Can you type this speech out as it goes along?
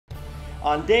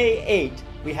On day 8,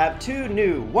 we have 2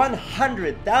 new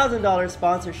 $100,000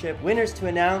 sponsorship winners to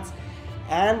announce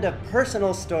and a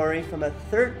personal story from a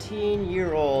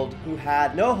 13-year-old who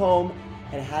had no home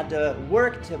and had to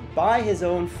work to buy his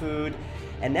own food.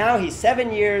 And now he's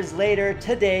 7 years later,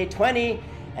 today 20,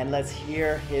 and let's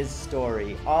hear his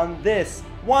story on this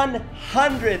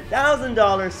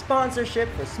 $100,000 sponsorship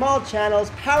for small channels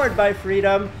powered by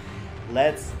Freedom.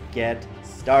 Let's get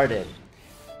started.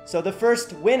 So the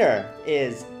first winner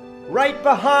is right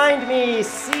behind me,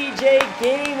 CJ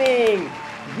Gaming.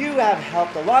 You have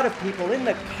helped a lot of people in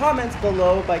the comments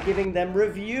below by giving them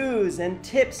reviews and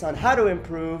tips on how to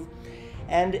improve.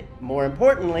 And more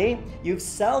importantly, you've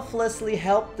selflessly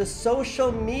helped the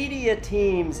social media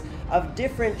teams of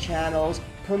different channels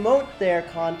promote their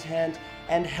content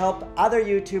and help other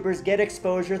YouTubers get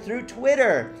exposure through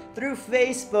Twitter, through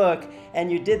Facebook. And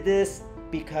you did this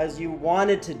because you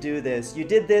wanted to do this. You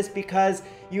did this because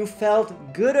you felt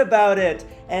good about it.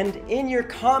 And in your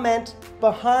comment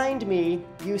behind me,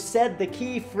 you said the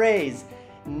key phrase,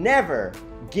 never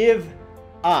give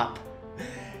up.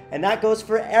 And that goes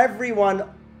for everyone,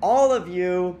 all of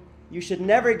you. You should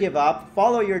never give up,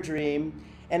 follow your dream.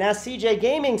 And as CJ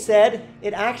Gaming said,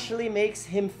 it actually makes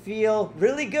him feel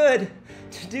really good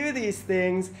to do these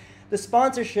things. The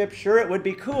sponsorship, sure, it would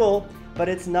be cool, but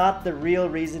it's not the real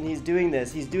reason he's doing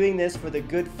this. He's doing this for the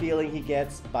good feeling he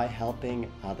gets by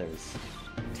helping others.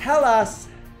 Tell us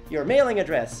your mailing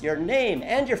address, your name,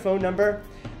 and your phone number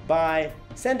by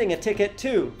sending a ticket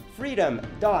to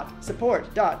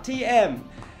freedom.support.tm,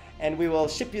 and we will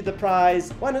ship you the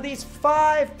prize, one of these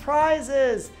 5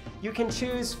 prizes you can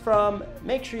choose from.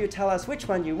 Make sure you tell us which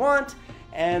one you want,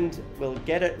 and we'll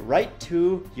get it right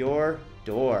to your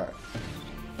door.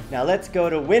 Now let's go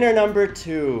to winner number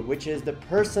 2, which is the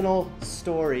personal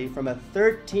story from a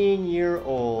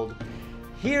 13-year-old.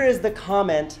 Here is the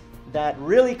comment that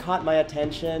really caught my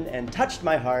attention and touched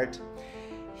my heart.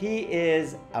 He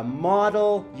is a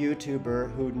model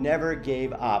YouTuber who never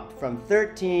gave up. From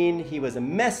 13, he was a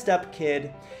messed up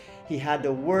kid. He had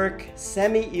to work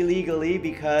semi-illegally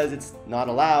because it's not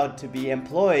allowed to be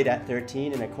employed at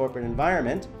 13 in a corporate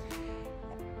environment.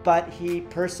 But he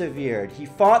persevered. He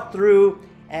fought through.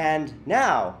 And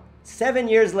now, 7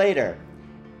 years later,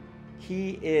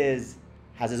 he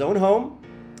has his own home,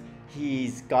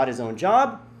 he's got his own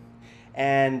job,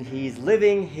 and he's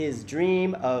living his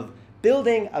dream of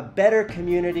building a better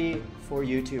community for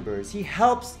YouTubers. He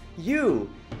helps you.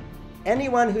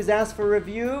 Anyone who's asked for a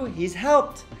review, he's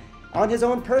helped. On his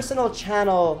own personal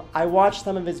channel, I watched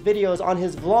some of his videos on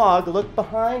his vlog, look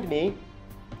behind me.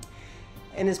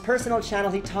 In his personal channel,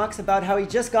 he talks about how he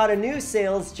just got a new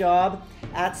sales job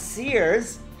at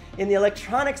Sears in the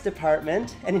electronics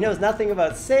department, and he knows nothing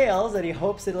about sales, and he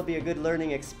hopes it'll be a good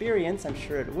learning experience. I'm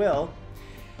sure it will.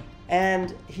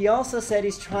 And he also said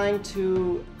he's trying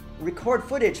to record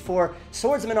footage for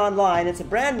Swordsman Online. It's a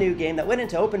brand new game that went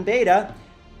into open beta,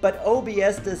 but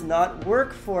OBS does not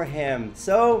work for him.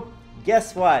 So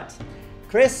guess what?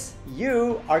 Chris,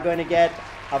 you are going to get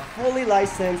a fully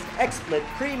licensed XSplit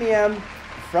Premium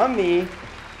from me.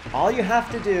 All you have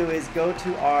to do is go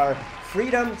to our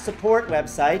Freedom support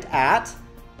website at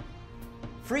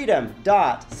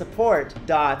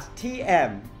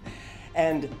freedom.support.tm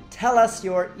and tell us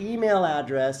your email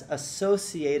address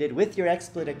associated with your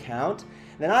XSplit account.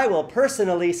 Then I will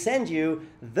personally send you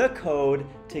the code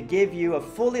to give you a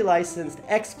fully licensed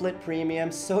XSplit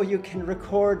Premium so you can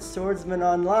record Swordsman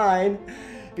Online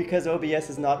because OBS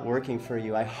is not working for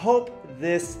you. I hope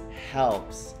this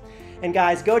helps. And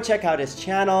guys, go check out his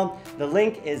channel. The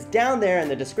link is down there in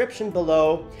the description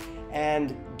below,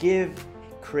 and give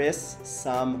Chris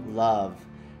some love.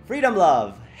 Freedom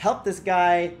love. Help this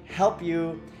guy, help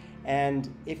you.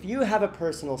 And if you have a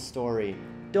personal story,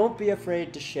 don't be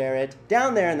afraid to share it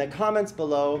down there in the comments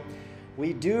below.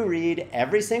 We do read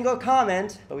every single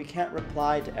comment, but we can't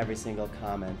reply to every single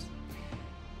comment.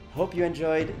 Hope you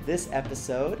enjoyed this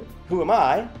episode. Who am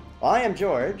I? Well, I am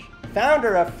George,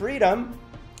 founder of Freedom,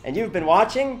 and you've been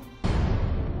watching.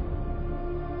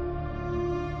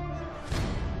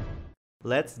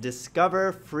 Let's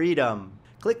discover freedom.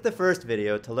 Click the first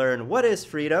video to learn what is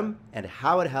freedom and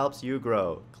how it helps you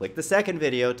grow. Click the second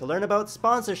video to learn about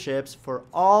sponsorships for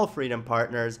all Freedom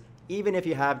partners, even if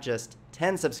you have just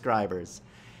 10 subscribers.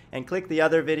 And click the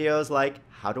other videos like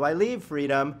How Do I Leave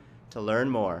Freedom to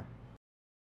learn more.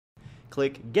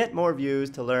 Click Get More Views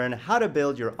to learn how to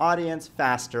build your audience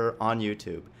faster on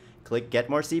YouTube. Click Get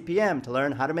More CPM to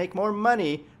learn how to make more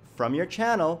money from your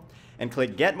channel. And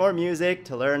click Get More Music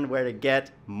to learn where to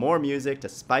get more music to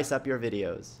spice up your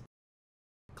videos.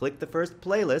 Click the first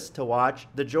playlist to watch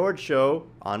The George Show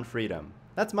on Freedom.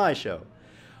 That's my show.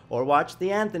 Or watch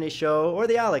The Anthony Show or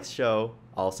The Alex Show,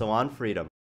 also on Freedom.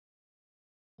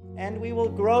 And we will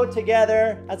grow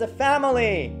together as a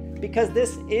family, because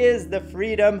this is the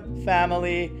Freedom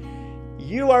family.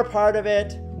 You are part of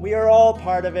it, we are all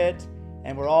part of it,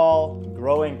 and we're all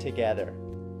growing together.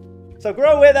 So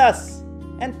grow with us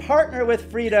and partner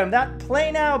with Freedom. That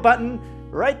Play Now button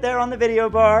right there on the video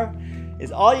bar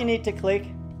is all you need to click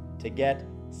to get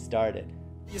started.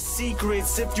 Your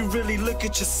secrets, if you really look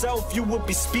at yourself, you would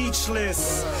be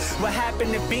speechless. What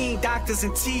happened to being doctors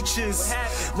and teachers?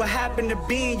 What happened to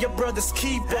being your brother's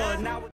keeper? Now